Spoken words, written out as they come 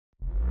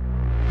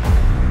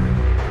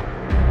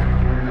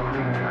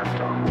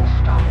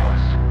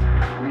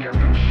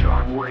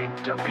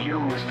raped,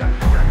 abused, and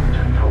threatened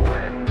to no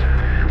end.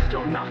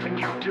 Still nothing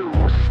you do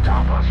will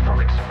stop us from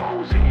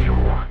exposing you.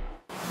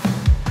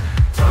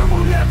 Time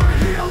will never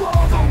heal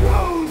all the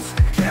wounds.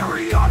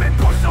 Carry on and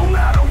push no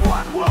matter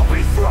what will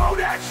be thrown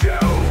at you.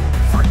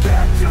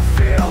 Forget to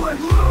feel and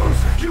lose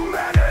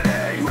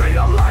humanity.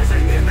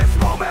 Realizing in this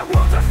moment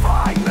will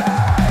define me.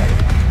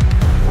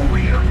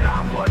 We are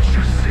not what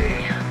you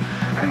see,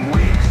 and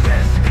we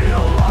exist in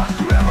a lost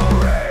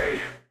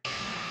memory.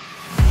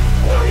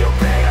 Will you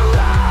be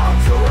allowed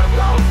to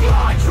remote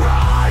my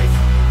drive?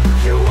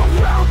 You are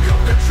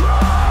welcome to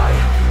try.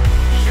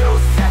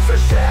 Use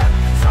censorship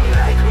to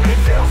make me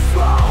feel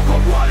small,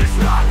 but what is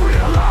not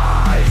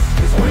realized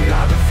is we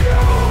are the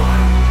few.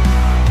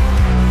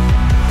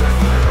 There's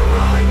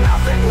literally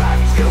nothing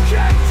left you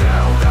can do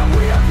that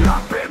we have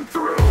not been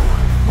through.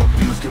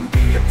 Abuse can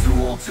be a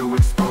tool to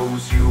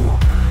expose you.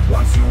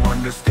 Once you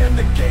understand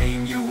the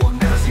game, you will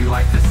never see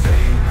life the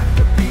same.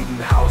 The beaten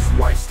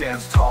housewife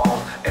stands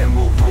tall and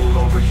will rule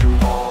over you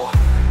all.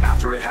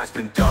 After it has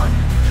been done,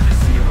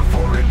 see it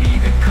before it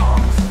even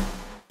comes.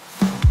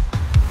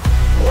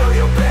 Will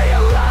you be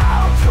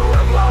allowed to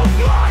remote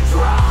my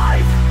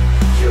drive?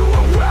 You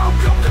are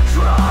welcome to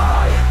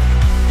try.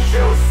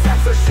 Use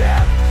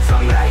censorship to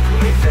make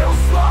me feel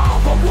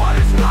small, but what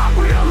is not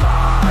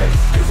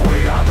realized is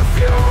we are the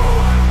few.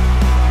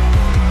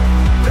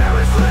 There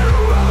is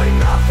literally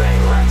nothing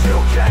left you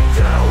can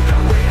do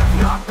that we have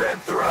not been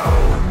through.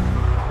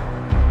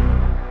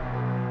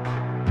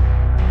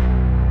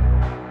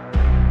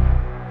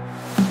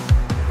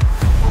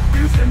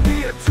 Abuse can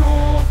be a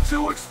tool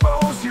to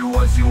expose you.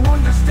 Once you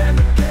understand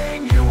the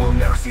game, you will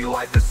never see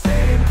life the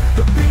same.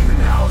 The beaten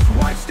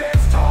housewife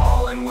stands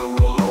tall and will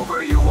rule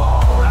over you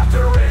all.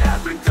 After it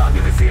has been done,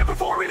 you can see it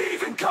before it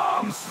even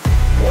comes.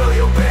 Will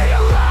you be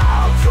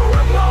allowed to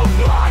remote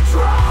my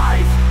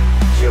drive?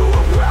 You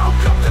are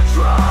welcome to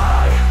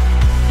try.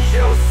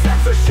 Use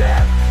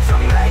censorship to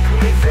make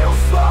me feel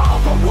small,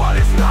 but what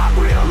is not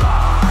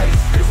realized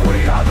is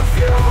we are the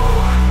few.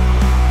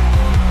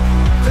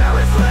 There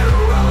is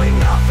literally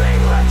nothing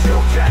left you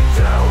can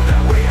do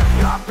that we have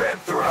not been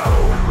through.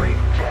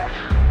 Great death,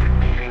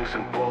 beatings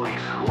and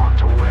bullies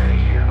locked away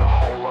in the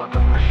whole of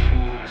the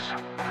machines.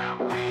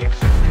 We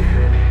existed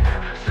in it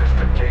since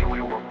the day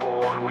we were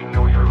born. We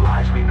know your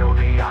lies, we know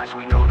the eyes,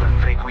 we know the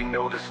fake, we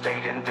know the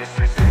state, and this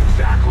is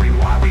exactly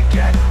why we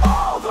get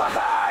all the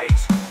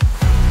hate.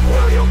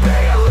 Will you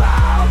be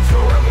allowed to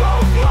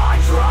remote my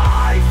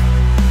drive?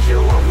 You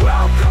are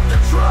welcome to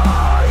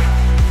try.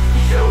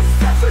 Use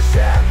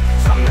censorship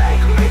to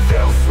make me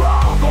feel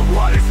small, but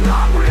what is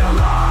not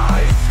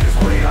realized is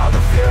we are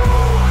the few.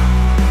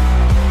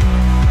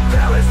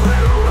 There is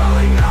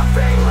literally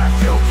nothing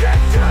left you can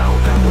do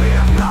that we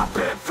have not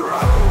been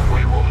through.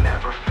 We will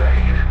never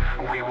fade,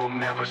 we will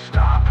never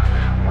stop.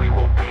 We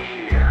will be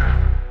here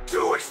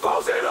to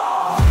expose it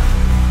all.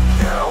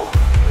 You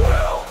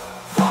will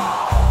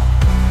fall,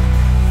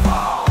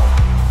 fall,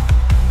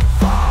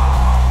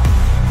 fall.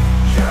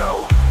 You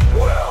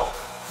will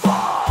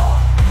fall,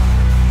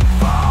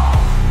 fall.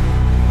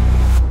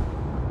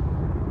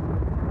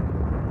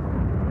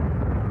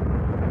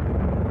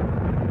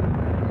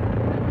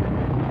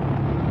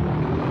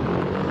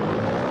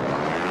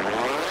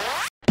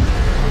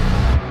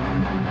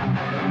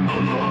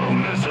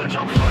 Alone isn't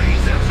a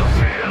place, it's a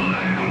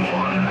feeling,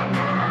 one that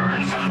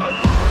burns. A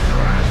lost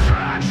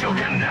track you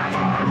can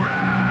never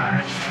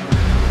reach.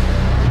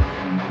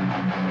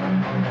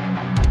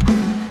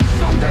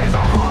 Some days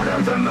are harder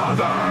than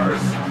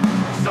others.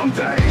 Some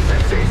days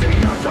it's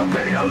easier to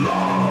be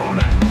alone.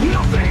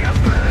 Nothing has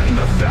been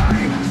the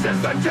same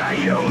since the day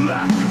you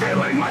left.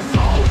 Feeling my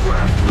soul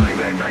drift,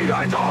 leaving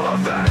behind all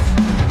of this.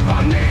 A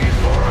need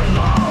for a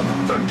love,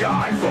 the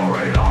guide for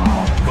it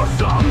all. For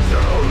some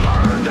to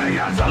learn they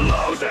had to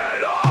lose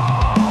it all.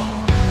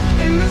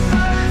 In the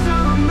silence I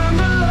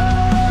remember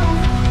love,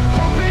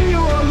 hoping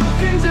you are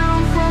looking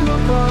down from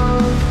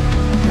above.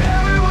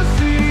 Everyone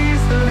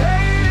sees the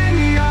hate in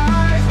the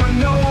eyes, but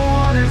no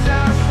one has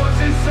asked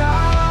what's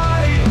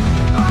inside.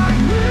 I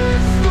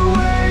miss the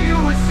way you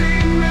would see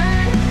me.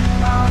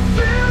 I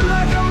feel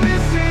like I'm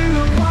missing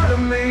a part of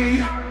me.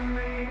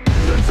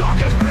 The dark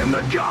has been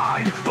the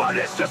guide, but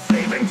it's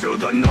deceiving to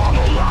the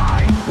normal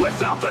light.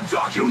 Without the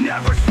dark you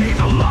never see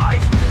the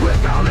light.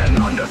 Without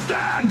an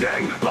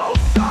understanding, both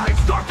sides,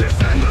 darkness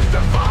and the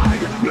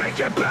divide. Make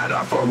it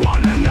better for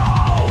one and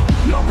all.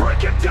 Now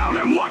break it down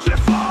and watch it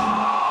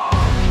fall.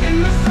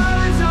 In the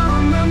silence I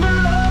remember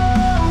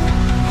love,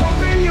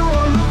 hoping you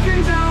are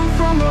looking down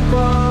from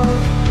above.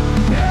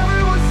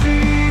 Everyone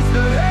sees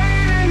the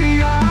hate in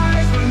the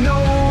eyes, but no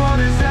one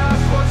has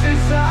asked what's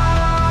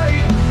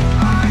inside.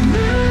 I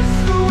miss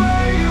the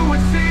way you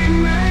would see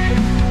me.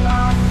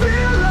 I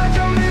feel like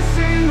I'm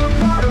missing a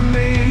part of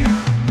me.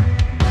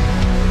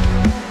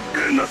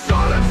 In the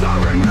silence I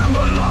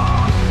remember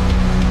love,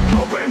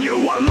 hoping you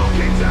are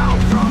looking down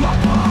from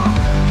above.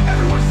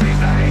 Everyone sees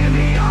the hate in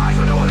the eyes,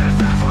 but no one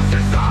has asked what's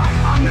inside.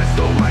 I miss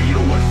the way you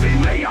would see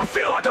me. I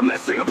feel like I'm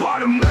missing a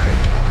part of me.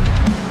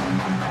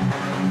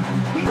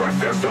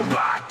 Refuse to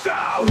back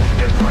down,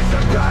 embrace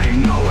the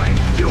pain, knowing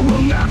You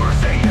will never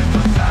see it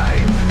the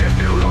same. If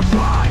you don't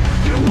try,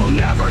 you will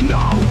never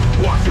know.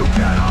 Once you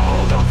get a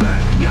hold of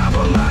it,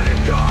 never let it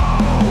go.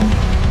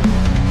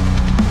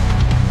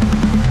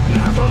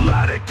 Never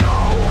let it go.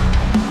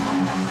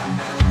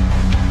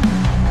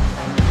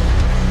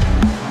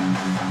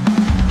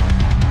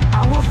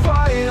 I will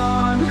fight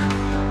on,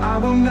 I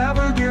will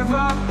never give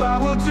up. I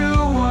will do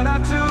what I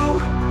do,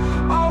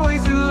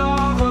 always in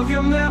love of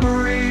your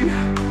memory.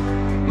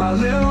 My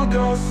little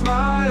ghost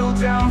smile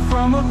down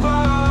from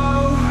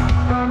above.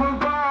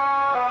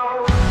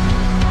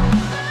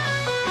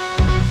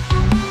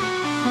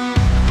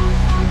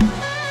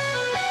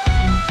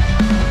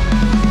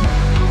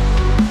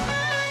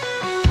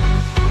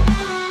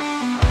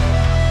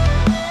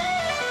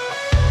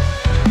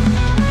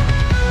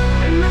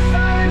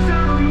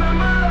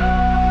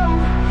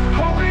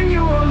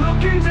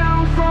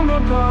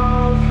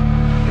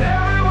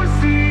 Everyone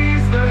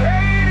sees the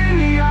hate in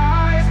the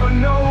eyes, but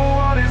no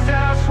one has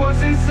asked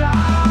what's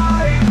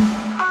inside.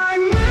 I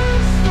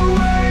miss the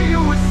way you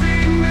would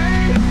see me.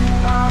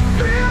 I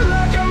feel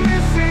like I'm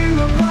missing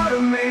a part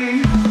of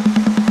me.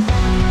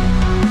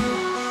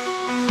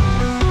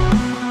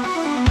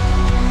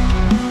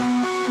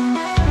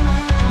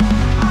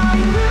 I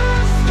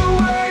miss the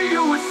way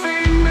you would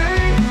see me.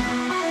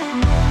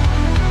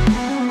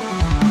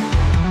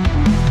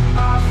 I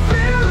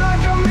feel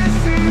like I'm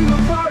missing a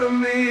part of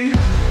me.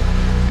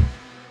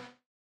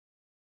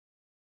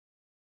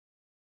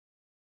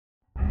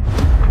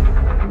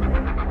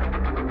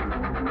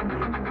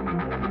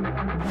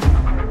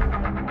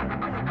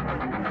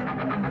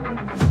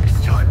 It's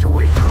time to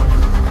wake up.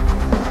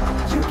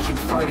 You keep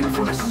fighting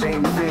for the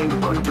same thing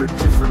under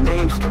different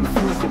names.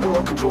 Confuse the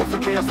world, control for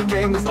chaos. The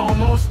game is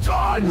almost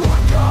done.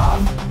 Wake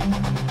up.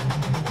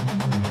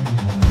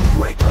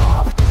 Wake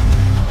up.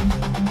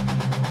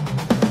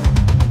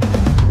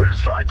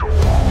 Inside the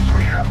walls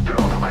we have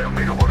built, I am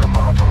made of what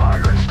amount of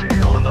iron and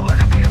steel, and the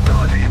lack of the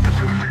ability to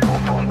do evil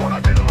from what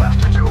I've been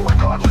left to do.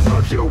 Regardless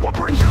of you, what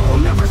brings you will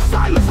never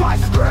silence my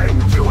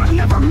scream. You have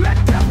never met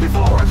death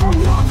before, and for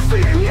once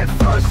seeing it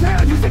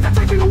firsthand, you think that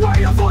taking away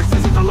your voice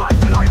isn't the life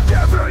that I've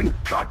given.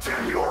 God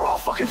damn, you're all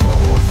fucking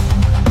fools.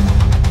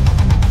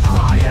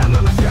 I am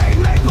the mistake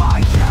made by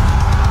you.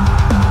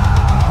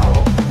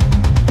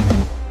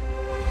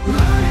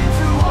 Learning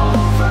to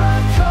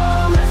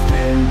overcome has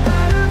been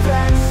better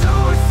than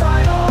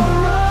suicide or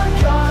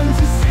a gun.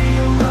 To see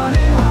you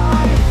running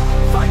high,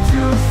 fight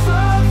to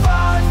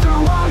survive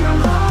through all your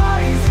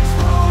lies.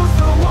 Expose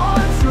the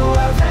ones who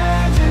have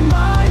ended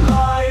my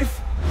life.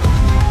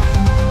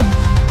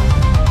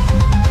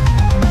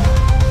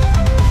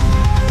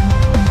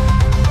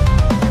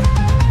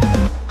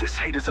 This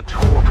hate is a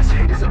tool, this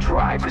hate is a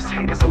drive, this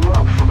hate is a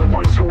love for the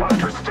ones who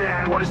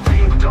understand what is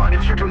being done.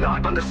 If you do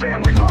not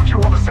understand, we love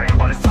you all the same,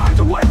 but it's time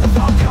to wake the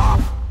fuck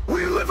up.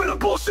 We live in a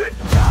bullshit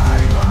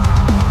time.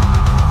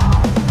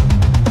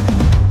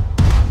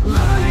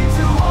 Learning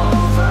to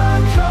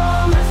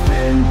overcome has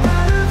been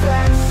better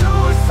than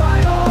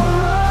suicide or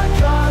a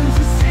gun.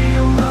 To see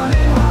you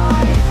running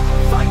high,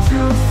 fight to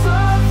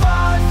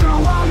survive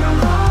through all your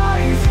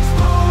lies.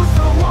 Expose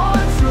the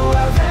ones who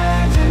have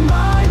ended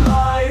my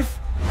life.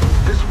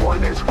 This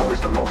one is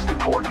always the most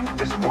important.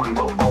 This one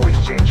will always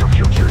change your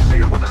future. Say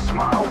it with a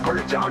smile, burn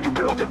it down, you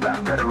build it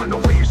back better in the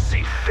way you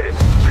see fit.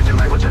 Speak the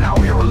language and how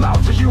we are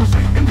allowed to use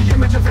it. In the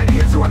image of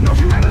idiots who have no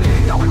humanity.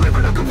 Now we live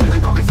in a completely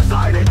broken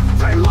society.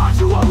 They locked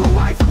you all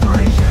away for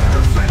 3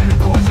 years. Fed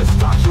poison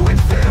stuck you in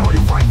fear.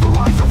 You fight for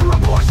rights over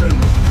abortion.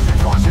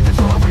 Constant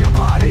control over your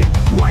body.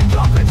 Wake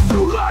up, it's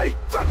too late.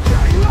 The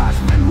game has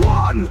been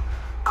won.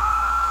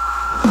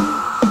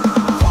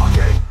 Fuck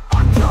it,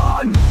 I'm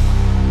done.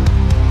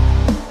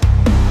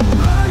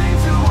 Learning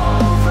to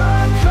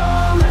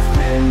overcome has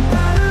been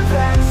better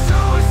than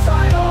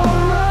suicide or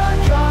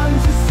a gun.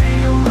 To see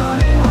you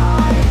running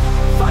high,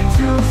 fight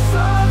to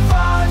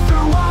survive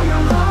through all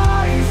your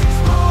lies.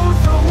 Expose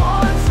the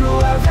ones who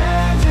have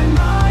ended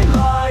my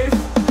life.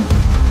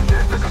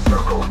 Death is a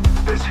circle,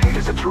 this hate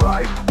is a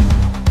drive.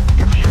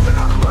 If you did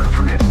not learn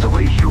from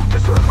instantly, you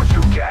deserve what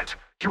you get.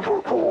 You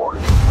were born.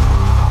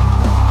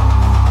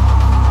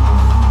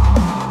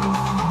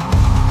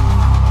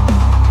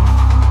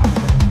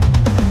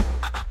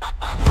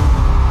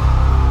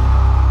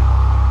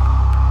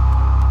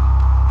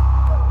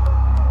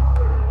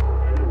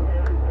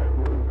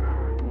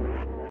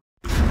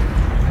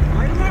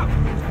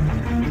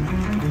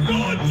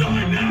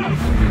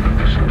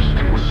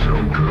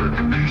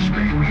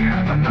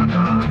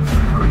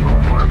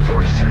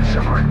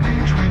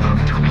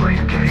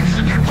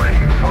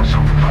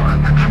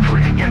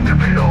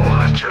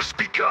 Just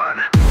begun.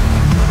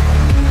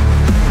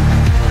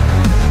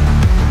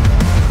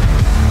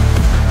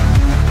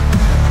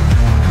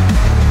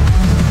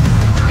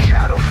 The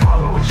shadow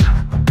follows,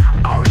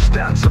 ours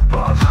stands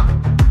above,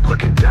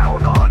 looking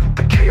down on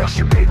the chaos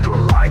you made through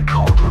a lie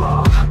called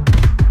love.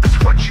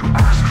 It's what you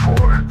asked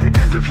for, the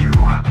end of you.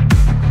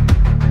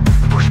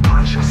 Push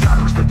punch and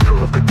silence the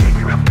thrill of the game.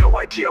 You have no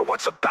idea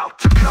what's about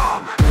to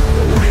come.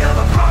 We are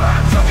the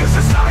product of your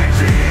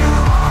society.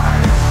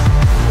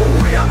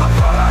 We are the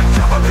product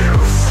of of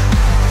abuse,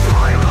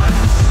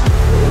 violence.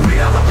 We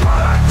are the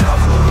product of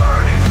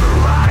learning through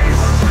lies.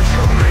 What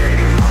you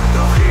mean,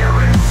 the fear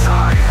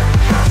inside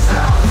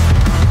yourself.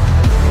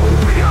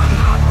 We are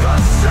not the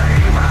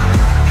same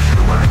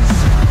humans.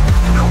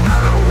 No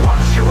matter what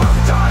you have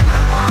done,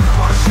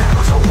 our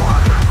shadows are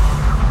one.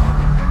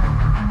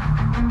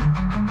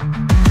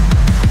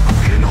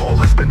 Hidden hole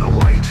has been the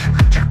light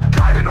to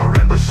guide in our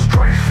endless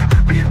strife.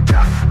 Be it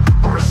death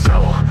or a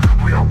cell,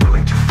 we are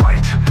willing to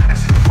fight and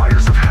see the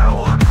fires of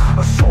hell.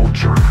 A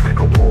soldier in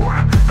a war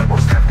that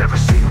most have never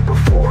seen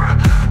before.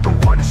 The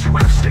ones who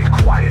have stayed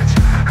quiet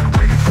and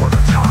waited for the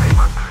time.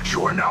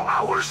 You are now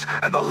ours,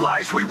 and the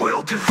lies we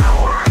will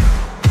devour.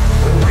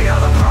 We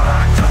are the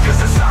product of your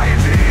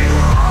society.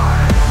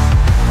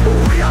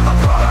 We are the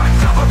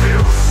product of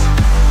abuse,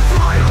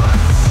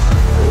 violence.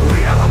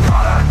 We are the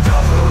product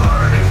of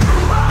learning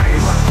through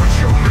lies. What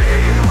you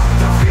mean,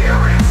 the fear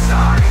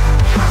inside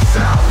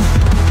yourself.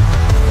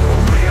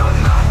 We are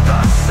not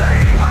the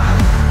same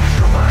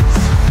humans.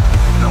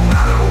 No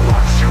matter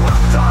what you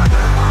have done,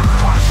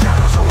 our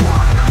shadows are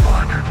one.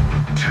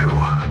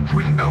 1, 2,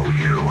 we know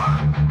you.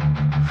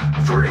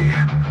 3,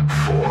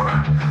 4,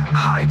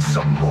 hide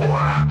some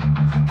more.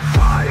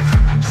 5,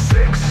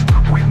 6,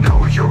 we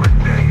know your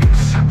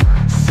names.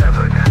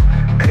 7,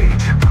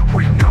 8,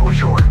 we know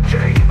your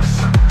games.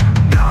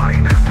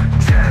 9,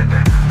 10,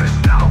 this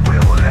now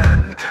will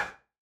end.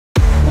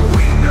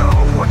 We know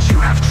what you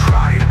have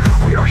tried.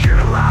 We are here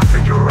to laugh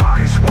in your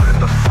eyes. What in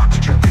the fuck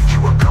did you think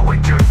you were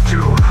going to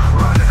do?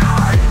 Run and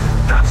hide?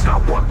 That's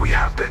not what we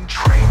have been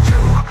trained to.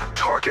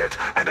 Target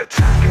and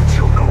attack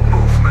until no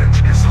movement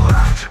is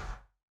left.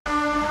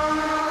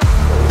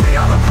 We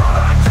are the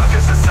product of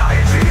your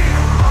society.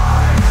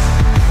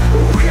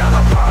 We are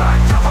the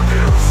product of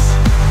abuse,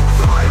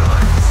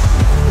 violence.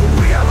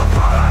 We are the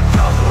product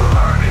of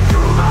learning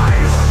through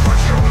lies. What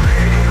you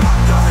mean,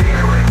 the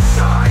fear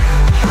inside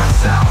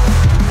yourself.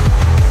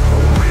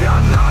 We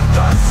are not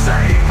the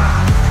same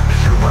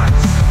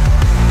humans.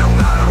 No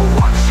matter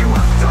what you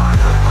have done,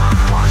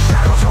 our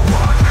shadows are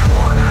one.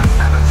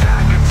 An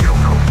attack until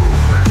no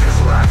movement is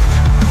left.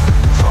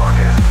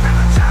 Target and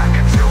attack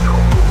until no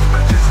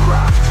movement is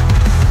left.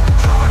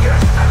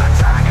 Target and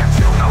attack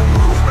until no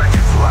movement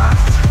is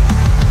left.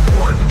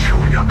 1, 2,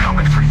 we are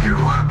coming for you.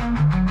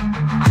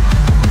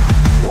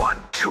 1,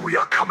 2, we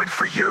are coming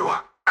for you.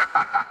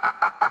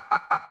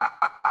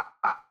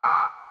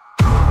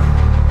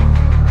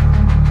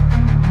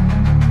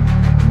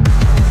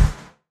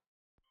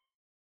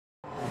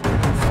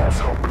 False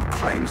hope and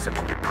claims that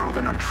will be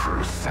proven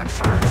untrue.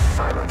 Censor and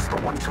silence the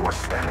ones who are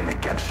standing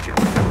against you.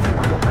 If you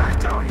want to back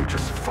down, you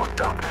just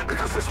fucked up,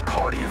 because this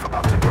party is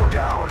about to go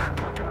down.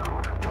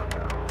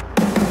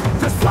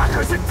 The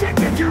slackers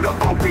addicted you to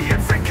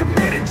opiates and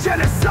committed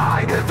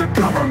genocide. The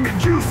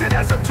government used it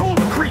as a tool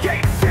to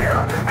create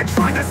fear and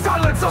tried to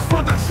silence us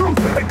for the truth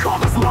and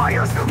call us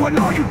liars, when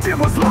all you did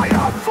was light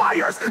our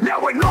fires. Now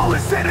when all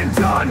is said and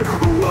done,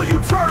 who will you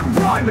turn?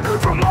 Run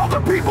from all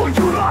the people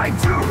you lied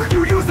to.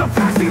 You use the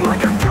vaccine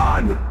like a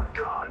gun.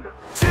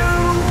 Do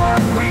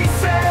what we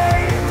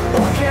say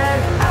or get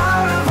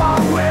out of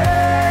our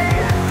way.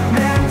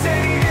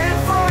 Mandated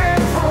for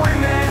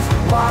employment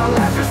while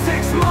after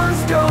 6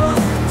 months goes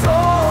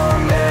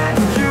torment.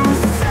 You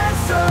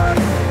censored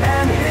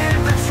and hid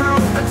the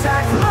truth.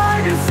 Attack,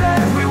 lied and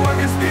said we were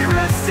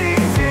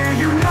conspiracies. Dear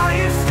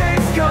United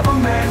States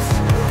government,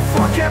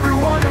 fuck every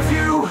one of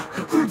you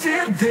who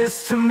did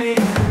this to me.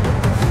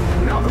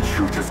 Now the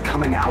truth is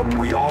coming out and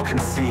we all can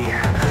see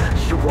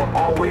you were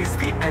always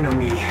the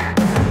enemy.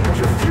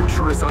 Your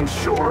future is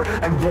unsure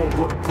and won't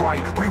look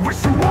bright. We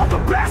wish you all the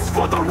best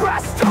for the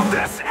rest of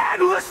this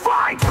endless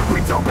fight.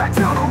 We don't back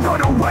down or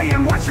run away,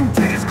 and what you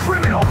did is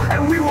criminal.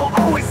 And we will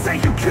always say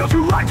you killed,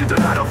 you lied, you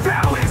denied our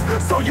families,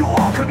 so you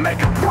all could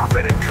make a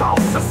profit and call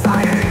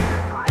society.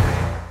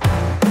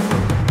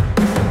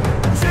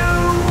 Do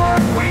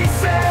what we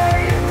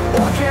say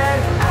or get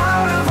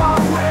out of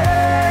our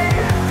way.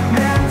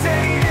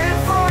 Mandated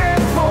for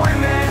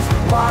employment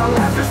while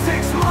after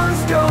 6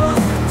 months goes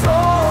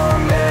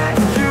torment.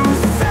 You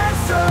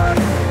censored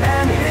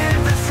and hid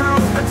the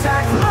truth.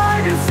 Attack,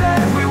 lied and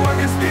said we were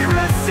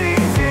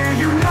conspiracies. Dear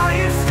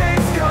United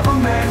States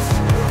government,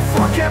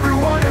 fuck every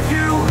one of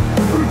you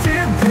who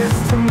did this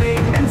to me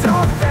and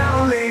our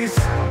families.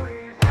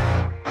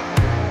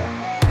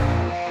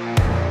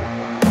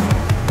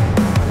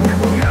 We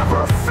will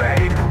never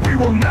fade, we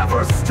will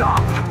never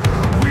stop.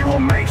 We will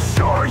make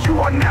sure you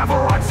are never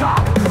on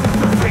top.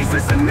 The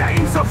faces and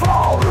names of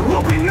all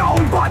will be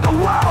known by the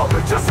world,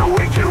 just so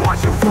we can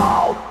watch you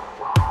fall.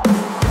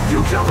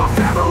 You killed a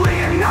family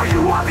and now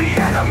you are the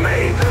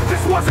enemy.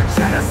 This was a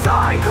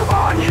genocide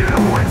on you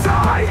and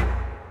I.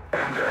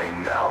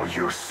 And now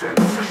your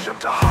censorship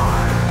to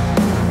hide.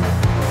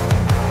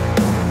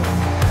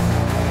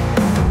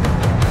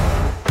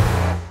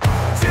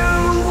 Do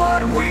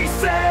what we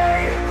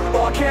say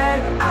or get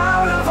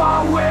out of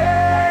our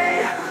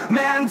way.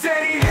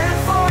 Mandated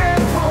for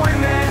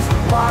employment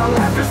while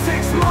after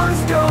 6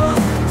 months goes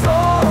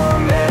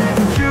torment.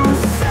 You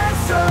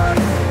censored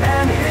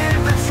and hid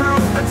the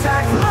truth.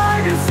 Attack,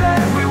 lied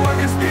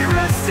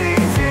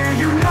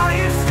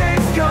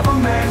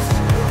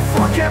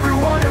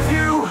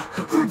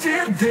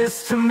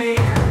is to me.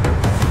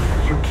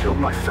 You killed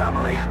my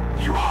family,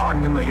 you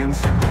harmed millions.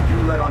 You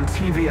let on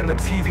TV and the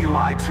TV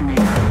lied to me.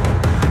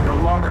 No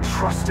longer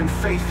trust and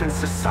faith in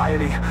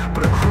society,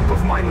 but a group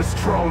of mindless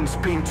drones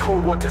being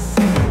told what to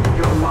see.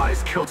 Your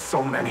lies killed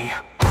so many.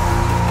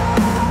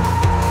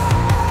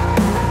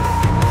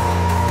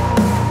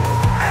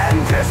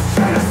 End this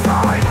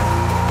genocide.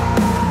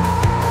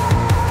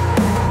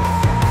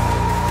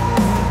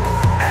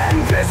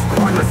 End this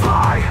pointless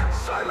lie.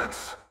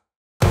 Silence.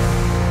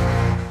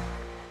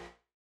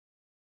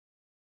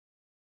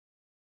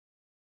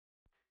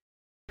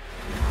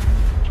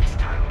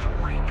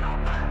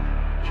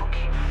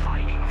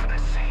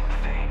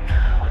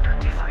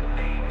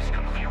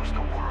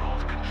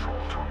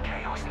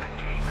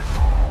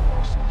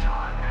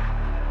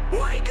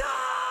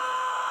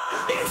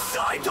 It's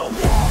time to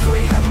walk,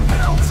 we have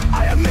built.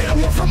 I am made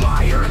more from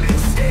iron and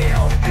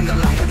steel, and the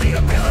lack of the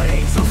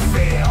ability to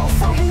feel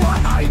from what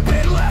I've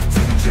been left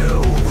to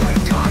do.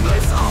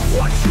 Regardless of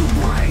what you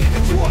bring,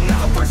 you will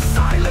never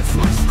silence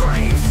my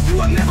screams.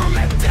 You have never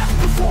met death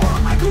before.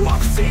 I grew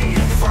up seeing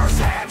it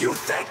firsthand. You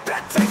think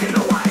that taking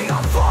away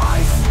our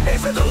voice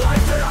isn't the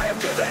life that I have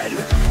given?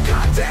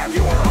 Goddamn,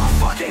 you are a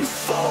fucking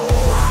fool.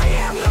 I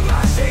am the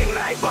machine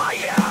made by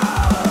you.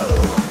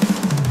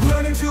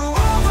 Learning to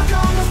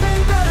overcome has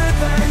been better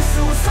than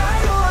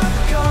suicide or a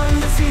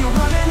gun. To see you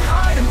run and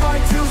hide and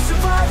fight to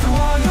survive through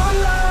all your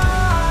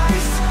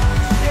lies.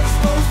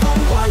 Expose the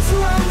ones who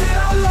ended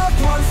our loved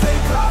ones. They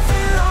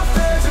profit off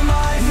their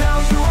demise.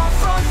 Now you are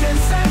front and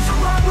center.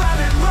 Run,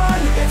 rabbit,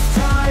 run. It's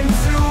time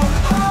to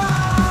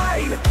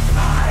hide.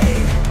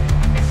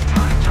 It's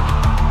time to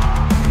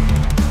hide.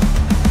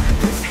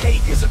 This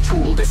hate is a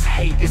tool. This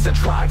hate is a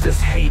drive.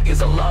 This hate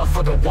is a love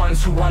for the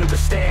ones who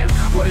understand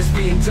what is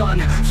being done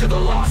to the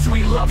lost.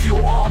 We love you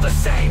all the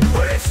same,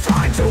 but it's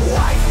time to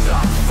wake the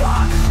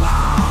fuck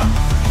up.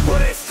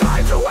 But it's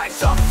time to wake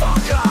the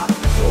fuck up.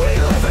 We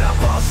live in a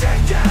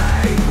bullshit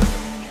game.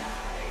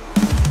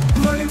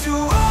 Learning to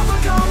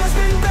overcome has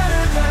been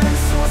better than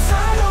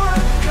suicide or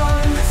a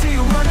gun. To see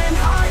you run and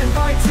hide and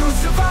fight to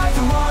survive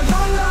through all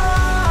your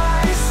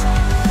lies.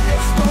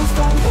 Expose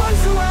the ones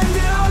who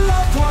ended our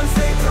loved ones.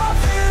 They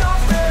profit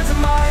off their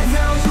demise.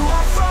 Now you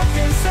are front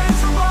and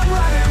center. Run,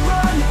 rabbit,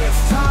 run.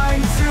 It's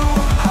time to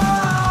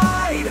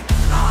hide.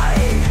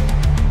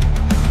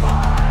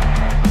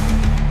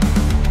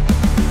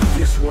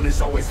 This one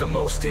is always the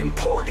most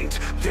important.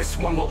 This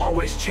one will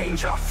always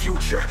change our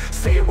future.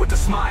 Say it with a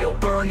smile,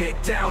 burn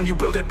it down. You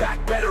build it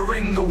back better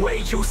in the way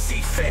you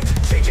see fit.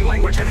 Changing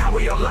language and how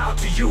we are allowed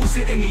to use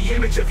it in the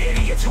image of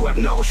idiots who have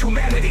no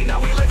humanity. Now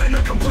we live in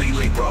a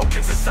completely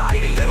broken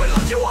society. They would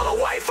lock you all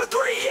away for 3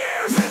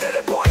 years, and then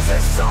it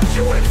poisons some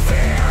you in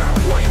fear.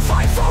 While you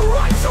fight for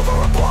rights over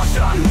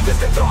abortion, this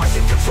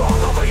distortion control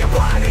over your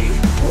body.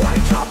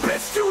 Wake up,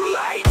 it's too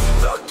late.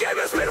 The game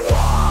has been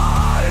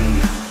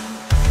won.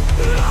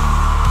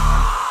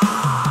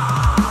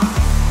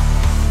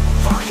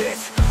 Fuck it,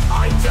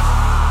 I'm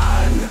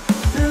done.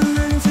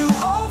 Learning to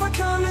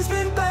overcome has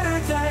been better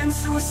than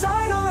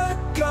suicide or a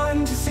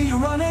gun. To see you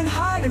run and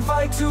hide and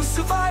fight to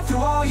survive through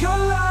all your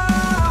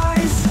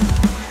lies.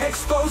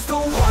 Expose the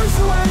ones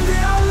who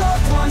ended our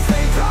loved ones.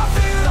 They profit